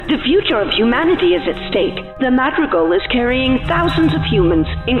The future of humanity is at stake. The Madrigal is carrying thousands of humans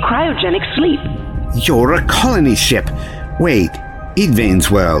in cryogenic sleep. You're a colony ship. Wait,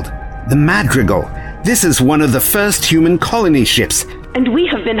 Edevane's world. The Madrigal. This is one of the first human colony ships. And we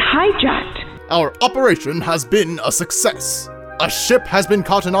have been hijacked. Our operation has been a success. A ship has been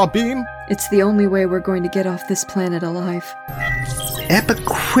caught in our beam. It's the only way we're going to get off this planet alive.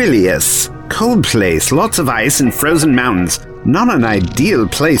 Epiquilius. Cold place, lots of ice and frozen mountains. Not an ideal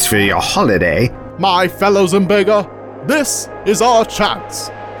place for your holiday. My fellow Zenbeyga, this is our chance.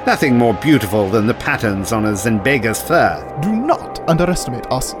 Nothing more beautiful than the patterns on a Zenbeyga's fur. Do not underestimate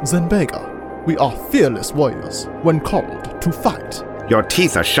us, Zenbeyga. We are fearless warriors when called to fight. Your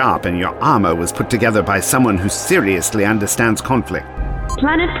teeth are sharp and your armor was put together by someone who seriously understands conflict.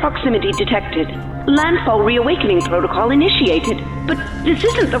 Planet proximity detected. Landfall reawakening protocol initiated. But this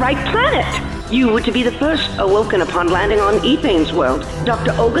isn't the right planet. You were to be the first awoken upon landing on Edevane's world.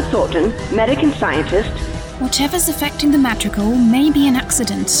 Dr. Olga Thornton, medic and scientist. Whatever's affecting the Madrigal may be an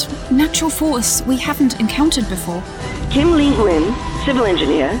accident. Natural force we haven't encountered before. Kim Lee Gwyn, civil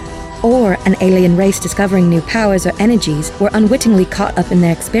engineer. Or an alien race discovering new powers or energies were unwittingly caught up in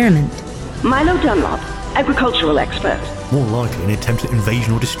their experiment. Milo Dunlop, agricultural expert. More likely an attempted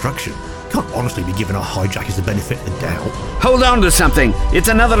invasion or destruction. Can't honestly be given our hijackers the benefit of the doubt. Hold on to something! It's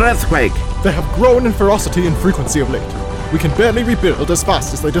another earthquake! They have grown in ferocity and frequency of late. We can barely rebuild as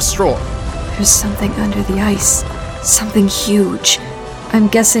fast as they destroy. There's something under the ice. Something huge. I'm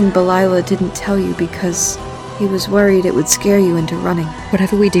guessing Belila didn't tell you because he was worried it would scare you into running.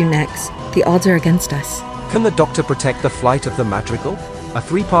 Whatever we do next, the odds are against us. Can the Doctor protect the flight of the Madrigal? A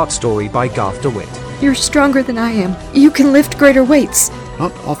 3-part story by Garth DeWitt. You're stronger than I am. You can lift greater weights.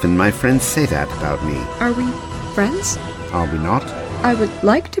 Not often my friends say that about me. Are we friends? Are we not? I would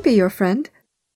like to be your friend.